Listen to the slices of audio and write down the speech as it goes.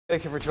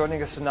Thank you for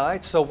joining us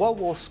tonight. So what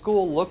will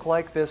school look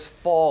like this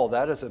fall?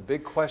 That is a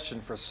big question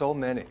for so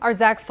many. Our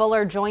Zach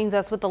Fuller joins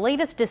us with the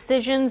latest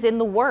decisions in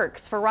the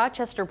works for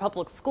Rochester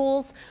Public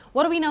Schools.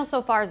 What do we know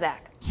so far,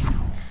 Zach?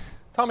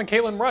 Tom and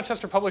Caitlin,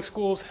 Rochester Public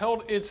Schools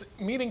held its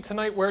meeting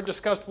tonight where it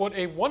discussed what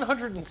a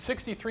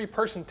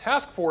 163-person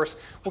task force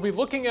will be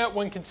looking at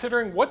when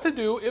considering what to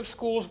do if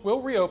schools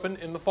will reopen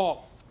in the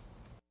fall.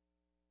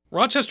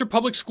 Rochester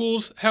Public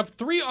Schools have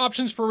three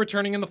options for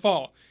returning in the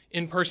fall: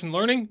 in-person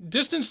learning,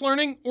 distance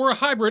learning, or a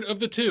hybrid of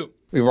the two.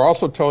 We were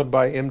also told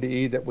by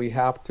MDE that we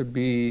have to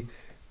be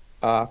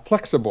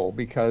flexible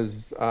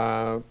because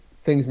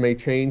things may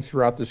change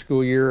throughout the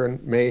school year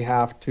and may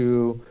have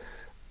to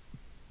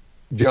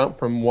jump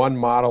from one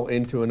model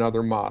into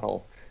another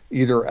model,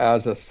 either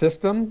as a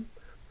system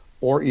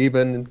or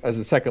even, as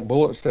the second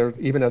bullet says,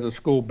 even as a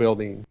school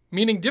building.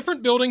 Meaning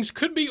different buildings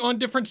could be on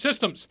different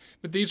systems,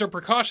 but these are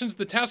precautions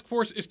the task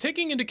force is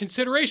taking into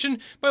consideration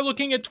by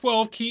looking at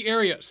 12 key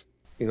areas.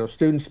 You know,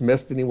 students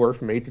missed anywhere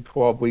from 8 to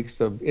 12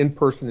 weeks of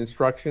in-person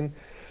instruction.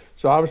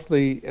 So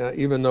obviously,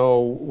 even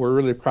though we're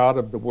really proud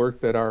of the work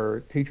that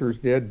our teachers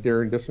did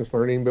during distance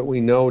learning, but we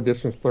know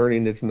distance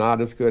learning is not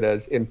as good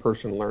as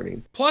in-person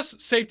learning. Plus,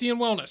 safety and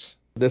wellness.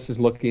 This is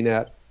looking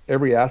at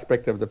every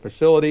aspect of the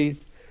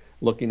facilities,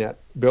 looking at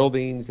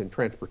buildings and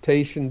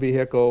transportation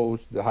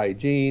vehicles, the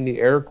hygiene,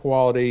 the air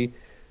quality,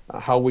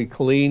 how we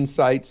clean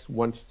sites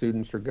once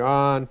students are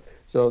gone.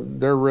 So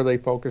they're really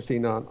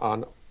focusing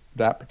on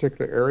that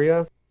particular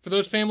area. For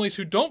those families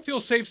who don't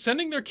feel safe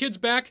sending their kids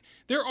back,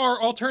 there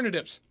are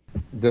alternatives.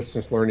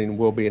 Distance learning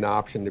will be an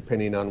option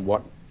depending on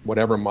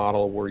whatever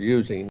model we're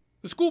using.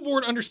 The school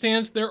board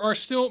understands there are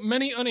still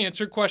many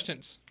unanswered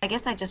questions. I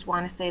guess I just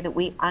want to say that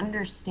we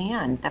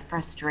understand the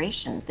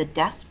frustration, the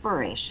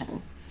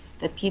desperation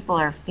that people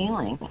are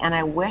feeling, and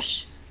I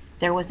wish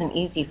there was an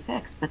easy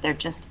fix, but there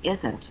just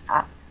isn't.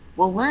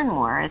 We'll learn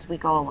more as we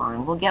go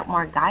along. We'll get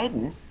more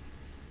guidance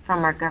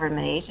from our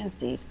government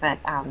agencies, but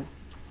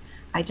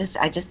I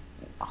just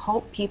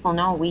hope people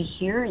know we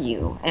hear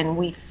you and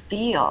we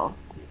feel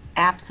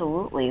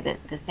absolutely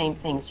that the same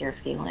things you're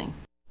feeling.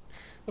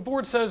 The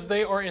board says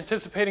they are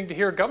anticipating to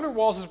hear Governor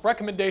Walz's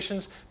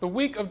recommendations the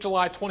week of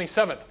July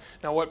 27th.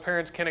 Now, what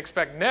parents can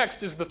expect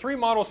next is the three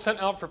models sent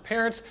out for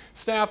parents,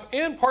 staff,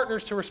 and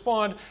partners to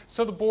respond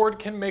so the board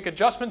can make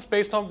adjustments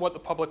based on what the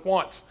public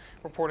wants.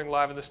 Reporting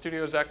live in the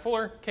studio, Zach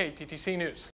Fuller, KTTC News.